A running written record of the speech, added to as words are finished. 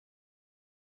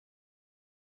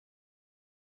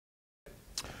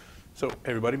So, hey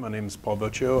everybody, my name is Paul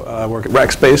Voccio. I work at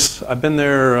Rackspace. I've been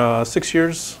there 6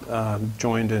 years,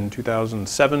 joined in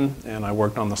 2007, and I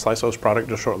worked on the Slice Host product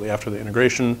just shortly after the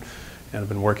integration. And I've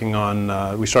been working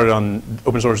on, we started on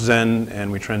open source Xen,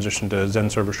 and we transitioned to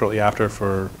XenServer shortly after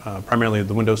for primarily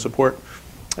the Windows support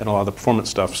and a lot of the performance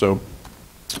stuff. So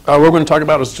what we're going to talk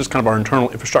about is just kind of our internal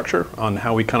infrastructure on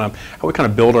how we kind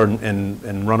of build our,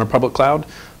 and run our public cloud.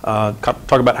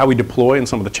 Talk about how we deploy and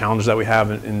some of the challenges that we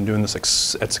have in doing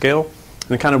this at scale, and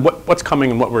then kind of what's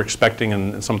coming and what we're expecting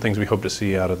and some things we hope to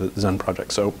see out of the Xen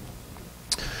project. So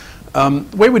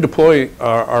the way we deploy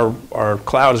our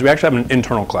cloud is we actually have an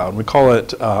internal cloud. We call it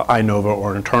iNova,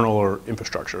 or internal or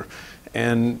infrastructure.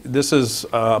 And this is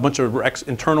a bunch of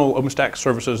internal OpenStack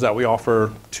services that we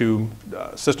offer to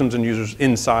systems and users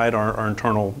inside our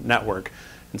internal network.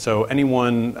 And so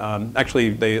anyone,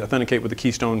 actually they authenticate with the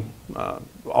Keystone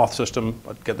auth system,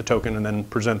 get the token, and then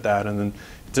present that, and then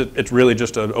it's really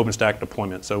just an OpenStack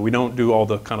deployment. So we don't do all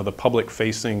the kind of the public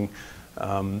facing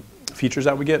features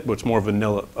that we get, but it's more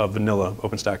vanilla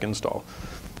OpenStack install.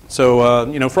 So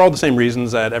for all the same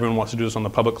reasons that everyone wants to do this on the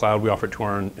public cloud, we offer it to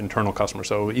our internal customers.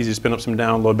 So easy to spin up, some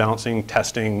down, load balancing,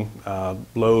 testing,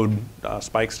 load,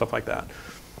 spikes, stuff like that.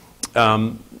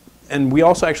 And we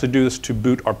also actually do this to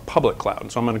boot our public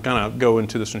cloud. So I'm going to kind of go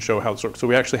into this and show how it works. So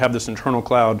we actually have this internal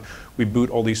cloud. We boot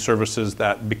all these services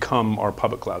that become our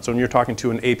public cloud. So when you're talking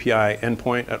to an API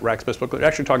endpoint at Rackspace Cloud, you're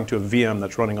actually talking to a VM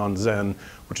that's running on Xen,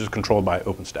 which is controlled by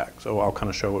OpenStack. So I'll kind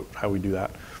of show how we do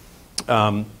that.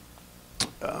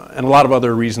 And a lot of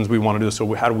other reasons we want to do this.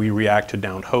 So how do we react to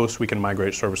downed hosts? We can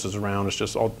migrate services around. It's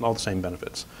just all the same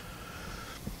benefits.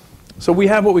 So we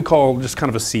have what we call just kind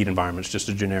of a seed environment. It's just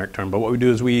a generic term. But what we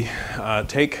do is we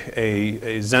take a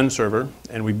XenServer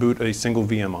and we boot a single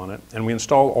VM on it, and we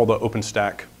install all the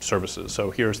OpenStack services.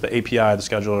 So here's the API, the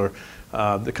scheduler,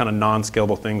 the kind of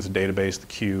non-scalable things, the database, the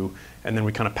queue, and then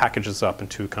we kind of package this up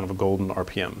into kind of a golden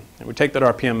RPM. And we take that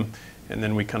RPM and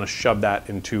then we kind of shove that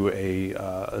into a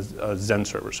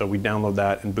XenServer. So we download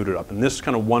that and boot it up. And this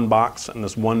kind of one box and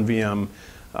this one VM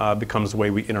becomes the way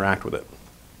we interact with it.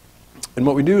 And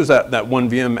what we do is that one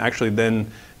VM actually then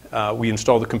we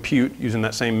install the compute using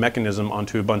that same mechanism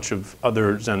onto a bunch of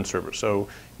other XenServers. So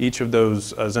each of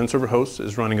those XenServer hosts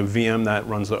is running a VM that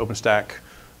runs the OpenStack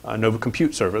Nova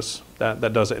Compute service that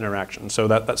does the interaction. So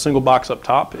that single box up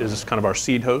top is kind of our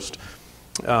seed host.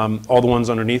 All the ones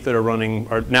underneath it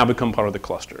are now become part of the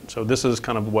cluster. So this is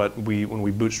kind of what when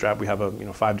we bootstrap, we have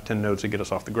 5 to 10 nodes to get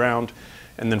us off the ground.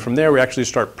 And then from there, we actually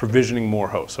start provisioning more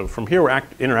hosts. So from here, we're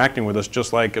interacting with us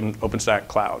just like an OpenStack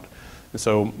cloud. And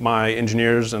so my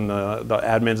engineers and the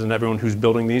admins and everyone who's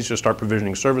building these just start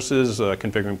provisioning services,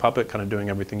 configuring Puppet, kind of doing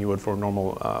everything you would for a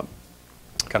normal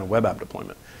kind of web app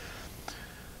deployment.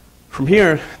 From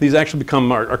here, these actually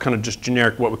become our kind of just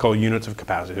generic, what we call units of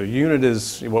capacity. A unit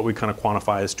is what we kind of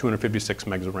quantify as 256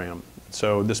 megs of RAM.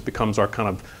 So this becomes our kind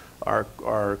of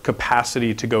our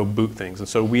capacity to go boot things. And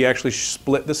so we actually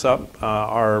split this up.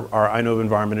 Our iNova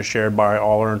environment is shared by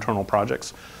all our internal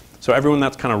projects. So everyone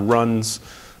that kind of runs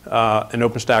an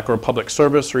OpenStack or a public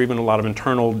service, or even a lot of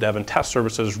internal dev and test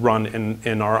services run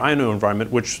in our iNova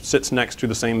environment, which sits next to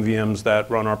the same VMs that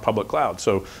run our public cloud.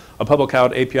 So a public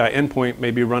cloud API endpoint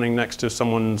may be running next to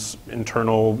someone's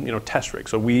internal test rig.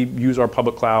 So we use our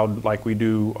public cloud like we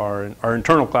do our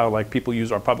internal cloud, like people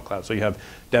use our public cloud. So you have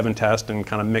dev and test and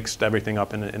kind of mixed everything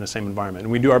up in the same environment.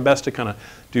 And we do our best to kind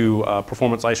of do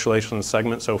performance isolation and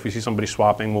segment. So if we see somebody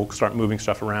swapping, we'll start moving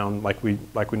stuff around like we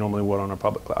normally would on our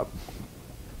public cloud.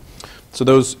 So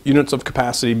those units of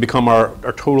capacity become our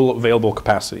total available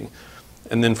capacity.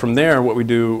 And then from there, what we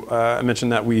do, I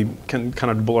mentioned that we can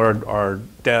kind of deploy our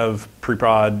dev,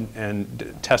 pre-prod,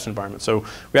 and test environment. So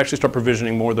we actually start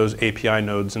provisioning more of those API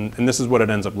nodes, and this is what it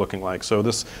ends up looking like. So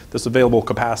this available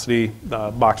capacity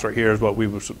box right here is what we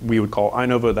would call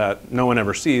iNova, that no one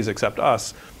ever sees except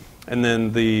us. And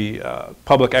then the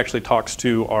public actually talks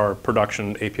to our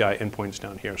production API endpoints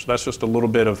down here. So that's just a little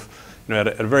bit of, at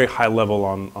a very high level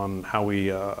on how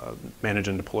we manage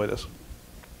and deploy this.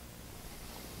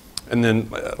 And then,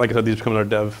 like I said, these become our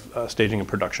dev, staging, and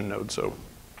production nodes.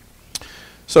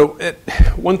 So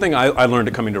one thing I learned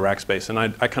at coming to Rackspace, and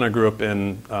I kind of grew up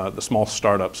in the small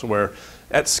startups where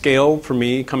at scale, for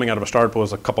me, coming out of a startup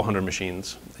was a couple hundred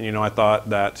machines. And I thought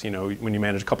that when you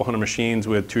manage a couple hundred machines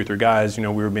with 2 or 3 guys, we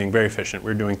were being very efficient.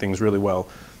 We were doing things really well.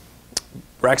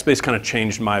 Rackspace kind of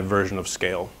changed my version of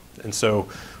scale. And so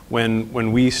when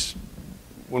we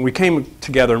came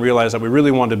together and realized that we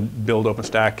really wanted to build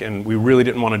OpenStack and we really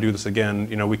didn't want to do this again,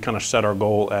 we kind of set our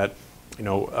goal at,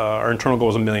 our internal goal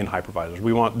is 1 million hypervisors.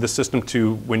 We want the system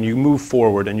to, when you move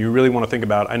forward and you really want to think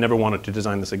about, I never wanted to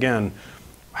design this again,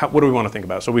 what do we want to think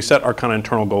about? So we set our kind of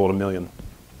internal goal at 1 million.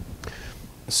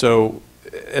 So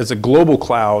as a global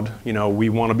cloud, we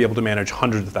want to be able to manage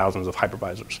hundreds of thousands of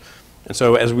hypervisors. And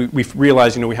so as we've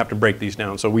realized, we have to break these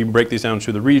down. So we break these down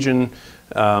to the region,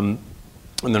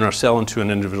 and then our cell into an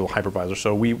individual hypervisor.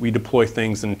 So we deploy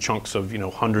things in chunks of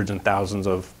hundreds and thousands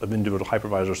of individual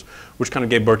hypervisors, which kind of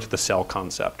gave birth to the cell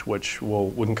concept, which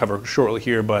we can cover shortly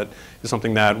here, but is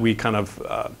something that we kind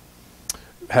of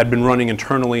had been running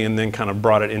internally and then kind of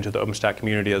brought it into the OpenStack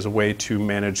community as a way to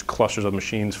manage clusters of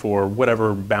machines for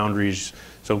whatever boundaries.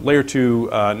 So layer 2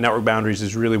 network boundaries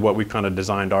is really what we've kind of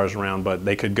designed ours around, but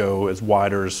they could go as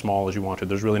wide or as small as you wanted.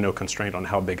 There's really no constraint on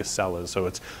how big a cell is. So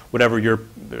it's whatever your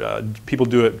people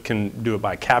can do it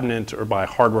by cabinet or by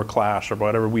hardware class or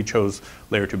whatever we chose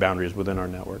layer 2 boundaries within our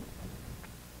network.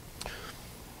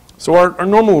 So our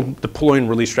normal deploy and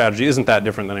release strategy isn't that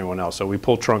different than anyone else. So we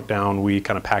pull trunk down, we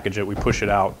kind of package it, we push it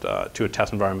out to a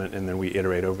test environment, and then we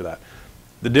iterate over that.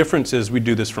 The difference is we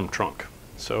do this from trunk.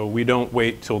 So we don't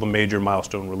wait till the major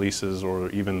milestone releases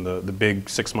or even the big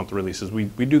 6-month releases. We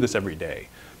do this every day.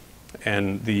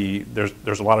 And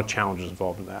there's a lot of challenges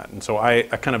involved in that. And so I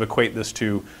kind of equate this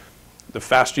to the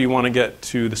faster you want to get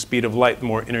to the speed of light, the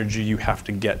more energy you have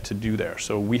to get to do there.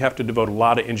 So we have to devote a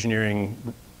lot of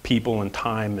engineering people and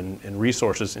time and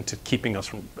resources into keeping us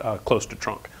from close to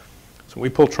trunk. So when we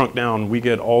pull trunk down, we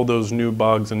get all those new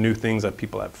bugs and new things that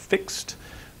people have fixed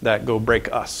that go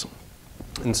break us.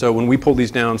 And so when we pull these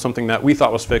down, something that we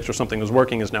thought was fixed or something was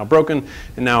working is now broken,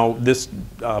 and now this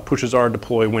pushes our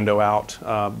deploy window out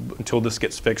until this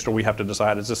gets fixed, or we have to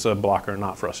decide, is this a blocker or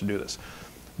not for us to do this?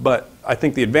 But I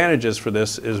think the advantages for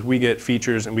this is we get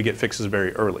features and we get fixes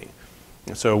very early.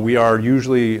 So we are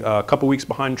usually a couple weeks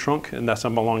behind trunk, and that's how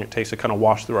long it takes to kind of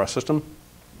wash through our system.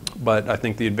 But I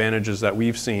think the advantages that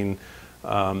we've seen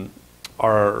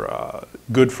are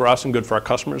good for us and good for our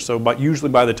customers. So but usually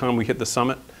by the time we hit the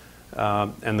summit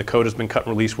and the code has been cut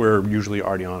and released, we're usually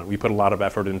already on it. We put a lot of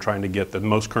effort in trying to get the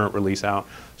most current release out.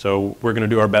 So we're going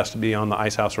to do our best to be on the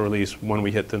Icehouse release when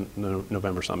we hit the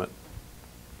November summit.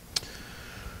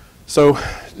 So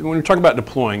when we talk about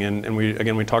deploying, and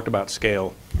we talked about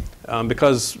scale,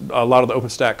 because a lot of the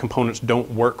OpenStack components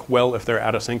don't work well if they're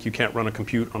out of sync. You can't run a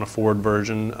compute on a forward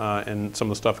version and some of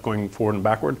the stuff going forward and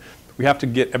backward. We have to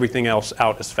get everything else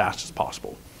out as fast as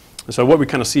possible. And so what we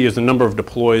kind of see is the number of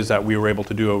deploys that we were able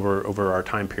to do over our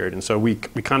time period. And so we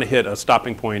kind of hit a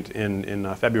stopping point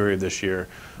in February of this year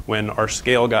when our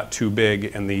scale got too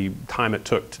big and the time it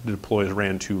took to deploy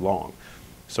ran too long.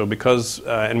 So because,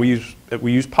 and we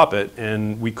use Puppet,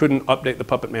 and we couldn't update the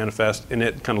Puppet manifest, and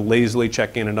it kind of lazily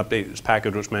check in and update its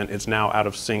package, which meant it's now out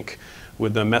of sync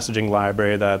with the messaging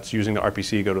library that's using the RPC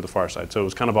to go to the far side. So it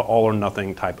was kind of an all or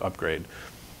nothing type upgrade.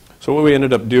 So what we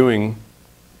ended up doing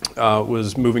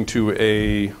was moving to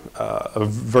we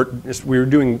were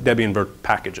doing Debian Vert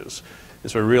packages.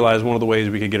 And so we realized one of the ways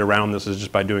we could get around this is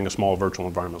just by doing a small virtual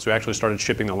environment. So we actually started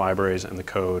shipping the libraries and the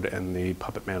code and the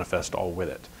Puppet manifest all with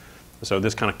it. So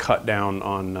this kind of cut down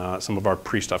on some of our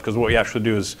pre-stuff, because what we actually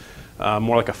do is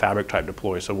more like a fabric type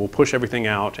deploy. So we'll push everything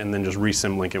out and then just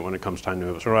resym-link it when it comes time to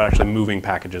move it. So we're actually moving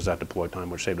packages at deploy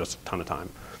time, which saved us a ton of time.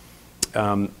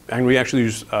 And we actually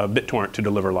use BitTorrent to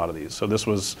deliver a lot of these. So this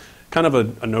was kind of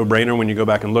a no-brainer when you go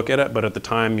back and look at it, but at the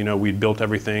time, we'd built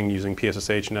everything using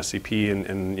PSSH and SCP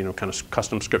and kind of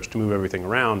custom scripts to move everything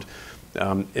around.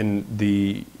 And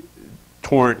the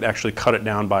torrent actually cut it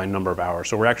down by a number of hours.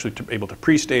 So we're actually able to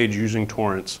pre-stage using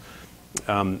torrents.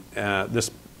 An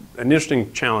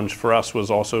interesting challenge for us was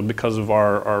also because of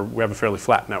we have a fairly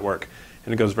flat network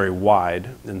and it goes very wide.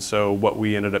 And so what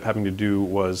we ended up having to do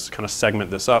was kind of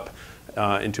segment this up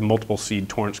into multiple seed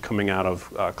torrents coming out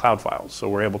of cloud files. So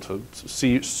we're able to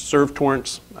serve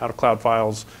torrents out of cloud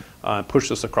files, push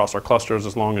this across our clusters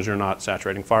as long as you're not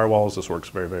saturating firewalls. This works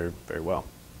very, very, very well.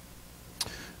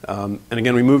 And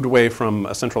again, we moved away from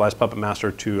a centralized Puppet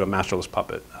master to a masterless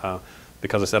Puppet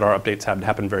because I said our updates had to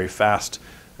happen very fast.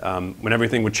 When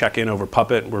everything would check in over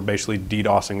Puppet, we're basically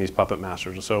DDoSing these Puppet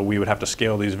masters. And so we would have to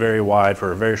scale these very wide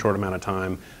for a very short amount of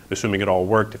time, assuming it all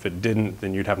worked. If it didn't,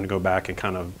 then you'd have to go back and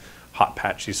kind of hot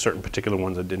patch these certain particular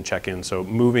ones that didn't check in. So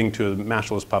moving to a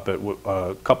masterless Puppet,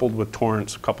 coupled with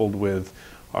torrents, coupled with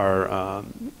our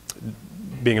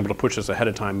being able to push this ahead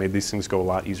of time, made these things go a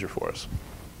lot easier for us.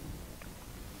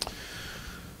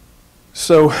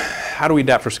 So how do we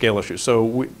adapt for scale issues?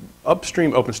 So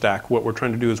upstream OpenStack, what we're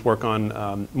trying to do is work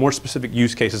on more specific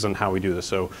use cases on how we do this.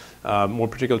 So more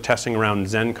particular testing around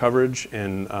Xen coverage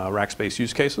and Rackspace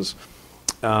use cases,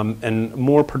 and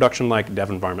more production-like dev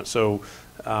environments. So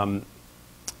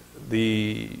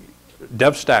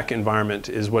dev stack environment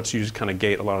is what's used to kind of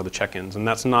gate a lot of the check-ins, and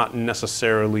that's not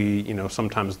necessarily,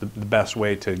 sometimes the best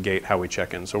way to gate how we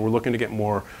check in. So we're looking to get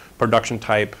more production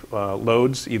type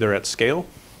loads, either at scale,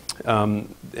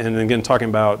 and again, talking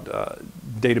about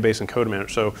database and code manager.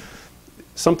 So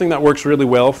something that works really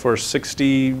well for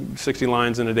 60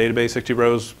 lines in a database, 60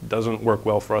 rows, doesn't work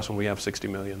well for us when we have 60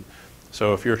 million.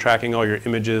 So if you're tracking all your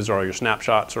images or all your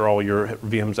snapshots or all your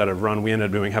VMs that have run, we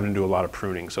ended up having to do a lot of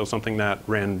pruning. So something that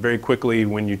ran very quickly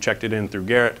when you checked it in through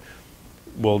Garrett,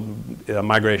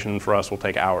 migration for us will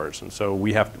take hours. And so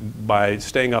we have to, by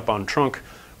staying up on trunk,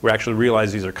 we actually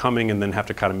realize these are coming and then have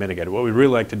to kind of mitigate it. What we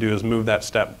really like to do is move that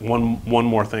step one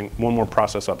more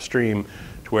process upstream,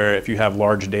 to where if you have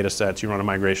large data sets, you run a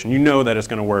migration, you know that it's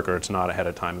going to work or it's not ahead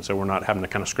of time. And so we're not having to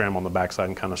kind of scramble on the backside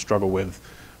and kind of struggle with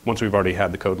once we've already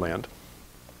had the code land.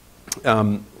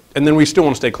 And then we still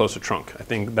want to stay close to trunk. I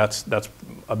think that's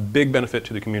a big benefit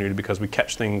to the community because we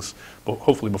catch things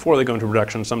hopefully before they go into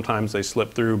production. Sometimes they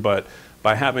slip through, but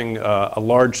by having a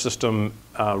large system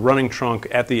running trunk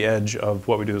at the edge of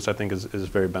what we do, this I think is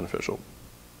very beneficial.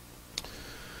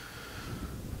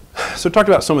 So talked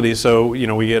about some of these. So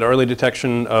we get early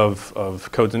detection of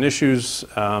codes and issues,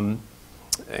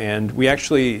 and we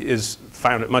actually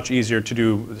found it much easier to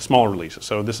do smaller releases.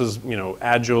 So this is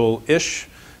agile-ish,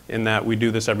 in that we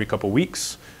do this every couple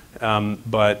weeks,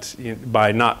 but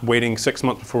by not waiting 6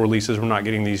 months before releases, we're not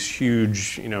getting these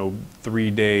huge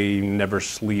 3-day never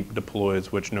sleep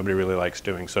deploys, which nobody really likes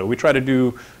doing. So we try to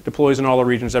do deploys in all our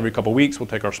regions every couple weeks. We'll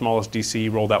take our smallest DC,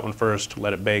 roll that one first,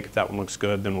 let it bake. If that one looks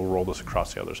good, then we'll roll this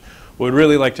across the others. What we'd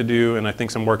really like to do, and I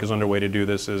think some work is underway to do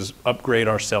this, is upgrade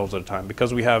our cells at a time.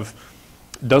 Because we have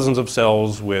dozens of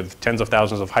cells with tens of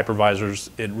thousands of hypervisors,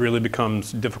 it really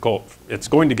becomes difficult. It's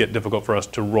going to get difficult for us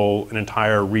to roll an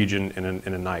entire region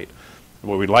in a night.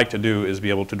 What we'd like to do is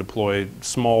be able to deploy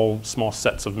small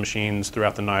sets of machines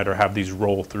throughout the night, or have these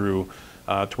roll through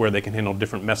to where they can handle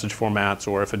different message formats,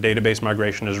 or if a database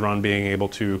migration is run, being able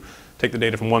to take the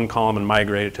data from one column and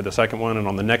migrate it to the second one, and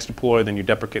on the next deploy, then you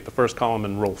deprecate the first column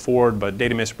and roll forward. But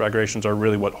database migrations are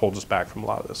really what holds us back from a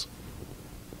lot of this.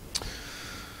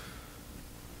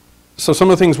 So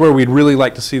some of the things where we'd really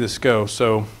like to see this go.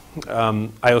 So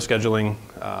I/O scheduling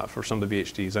for some of the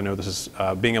VHDs. I know this is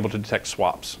being able to detect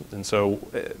swaps. And so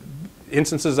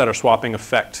instances that are swapping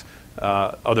affect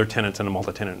other tenants in a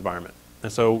multi-tenant environment.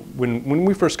 And so when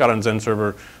we first got on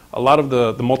XenServer, a lot of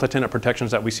the multi-tenant protections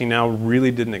that we see now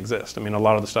really didn't exist. I mean, a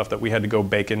lot of the stuff that we had to go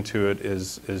bake into it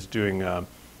is doing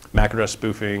MAC address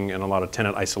spoofing and a lot of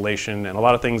tenant isolation and a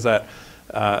lot of things that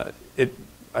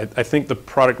I think the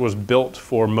product was built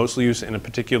for mostly use in a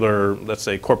particular, let's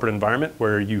say, corporate environment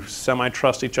where you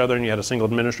semi-trust each other and you had a single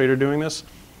administrator doing this.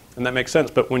 And that makes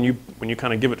sense, but when you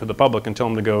kind of give it to the public and tell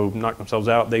them to go knock themselves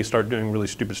out, they start doing really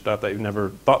stupid stuff that you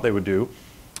never thought they would do.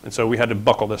 And so we had to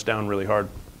buckle this down really hard.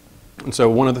 And so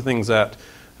one of the things that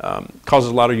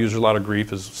causes a lot of users a lot of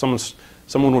grief is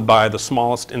someone would buy the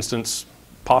smallest instance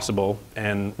possible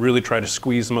and really try to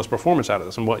squeeze the most performance out of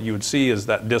this. And what you would see is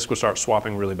that disk would start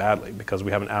swapping really badly because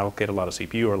we haven't allocated a lot of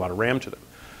CPU or a lot of RAM to them.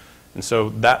 And so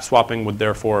that swapping would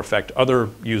therefore affect other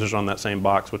users on that same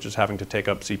box, which is having to take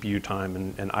up CPU time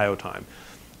and I/O time.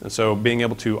 And so being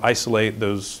able to isolate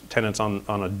those tenants on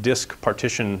a disk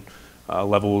partition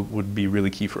level would be really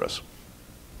key for us.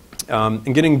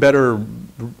 And getting better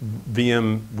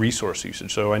VM resource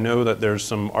usage. So I know that there's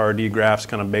some RD graphs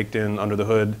kind of baked in under the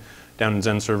hood down in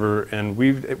XenServer, and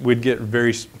we'd get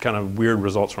very kind of weird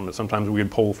results from it. Sometimes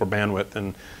we'd poll for bandwidth,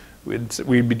 and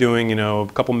we'd be doing a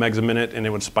couple megs a minute, and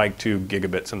it would spike to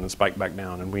gigabits and then spike back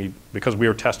down. And because we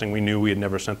were testing, we knew we had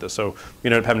never sent this, so we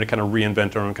ended up having to kind of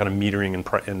reinvent our own kind of metering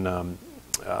and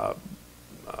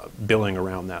billing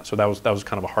around that. So that was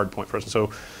kind of a hard point for us. And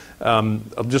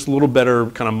so just a little better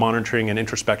kind of monitoring and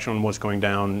introspection on what's going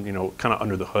down, kind of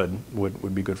under the hood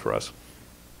would be good for us.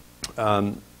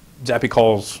 Zappy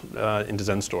calls into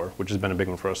XenStore, which has been a big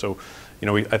one for us. So,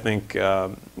 I think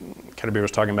Caterbeer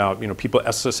was talking about, people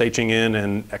SSHing in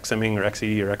and XMing or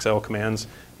XE or XL commands.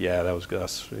 Yeah, that was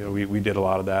us. We did a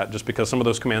lot of that just because some of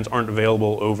those commands aren't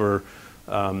available over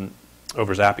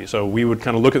Zappy. So we would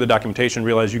kind of look at the documentation,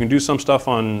 realize you can do some stuff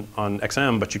on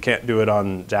XM, but you can't do it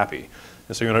on Zappy.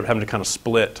 And so you end up having to kind of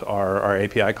split our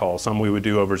API calls. Some we would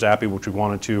do over Zappy, which we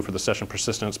wanted to for the session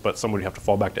persistence, but some would have to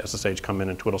fall back to SSH, come in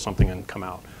and twiddle something and come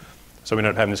out. So we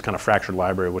ended up having this kind of fractured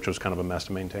library, which was kind of a mess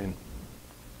to maintain.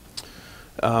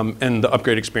 And the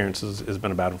upgrade experience has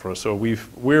been a bad one for us. So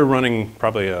we're running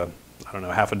probably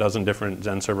half a dozen different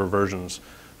XenServer versions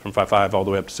from 5.5 all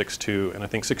the way up to 6.2. And I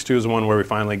think 6.2 is the one where we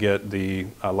finally get the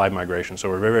live migration. So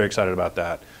we're very, very excited about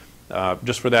that.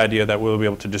 Just for the idea that we'll be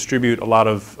able to distribute a lot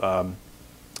of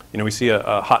we see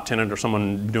a hot tenant or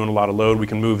someone doing a lot of load, we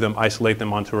can move them, isolate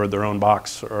them onto their own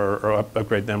box, or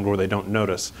upgrade them where they don't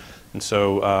notice. And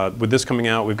so with this coming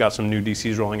out, we've got some new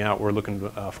DCs rolling out. We're looking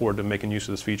forward to making use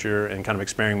of this feature and kind of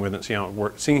experimenting with it, see how it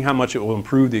works, seeing how much it will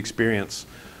improve the experience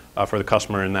for the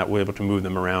customer, and that we're able to move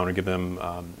them around and give them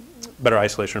better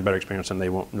isolation or better experience, and they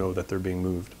won't know that they're being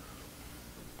moved.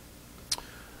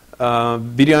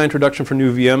 VDI introduction for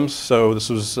new VMs. So this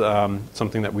was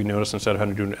something that we noticed. Instead of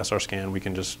having to do an SR scan, we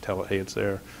can just tell it, hey, it's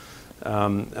there.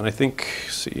 And I think,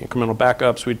 see, incremental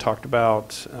backups we talked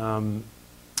about.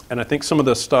 And I think some of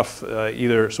the stuff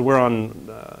so we're on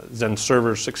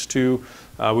XenServer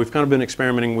 6.2. We've kind of been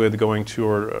experimenting with going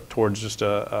towards just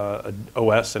a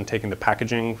OS and taking the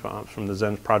packaging from the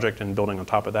Xen project and building on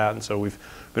top of that. And so we've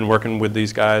been working with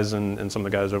these guys and some of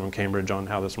the guys over in Cambridge on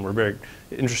how this, and we're very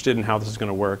interested in how this is going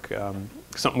to work.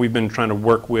 Something we've been trying to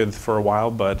work with for a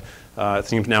while, but it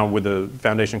seems now with the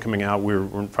foundation coming out, we're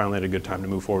finally at a good time to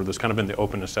move forward. There's kind of been the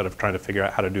open instead of trying to figure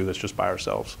out how to do this just by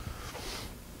ourselves.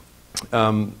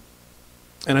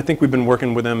 And I think we've been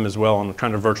working with them as well on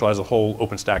trying to virtualize the whole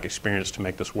OpenStack experience to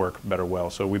make this work better well.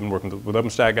 So we've been working with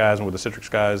OpenStack guys and with the Citrix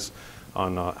guys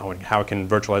on how it can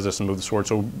virtualize this and move this forward.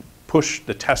 So push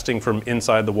the testing from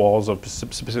inside the walls of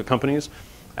specific companies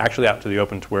actually out to the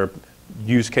open, to where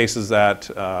use cases that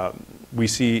we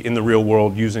see in the real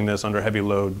world using this under heavy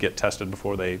load get tested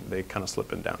before they kind of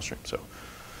slip in downstream. So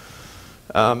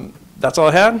that's all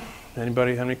I had.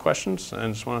 Anybody have any questions? And I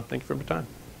just want to thank you for your time.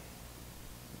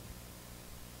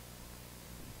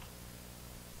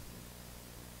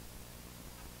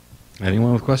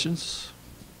 Anyone with questions?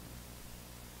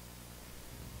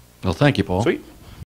 Well, thank you, Paul. Sweet.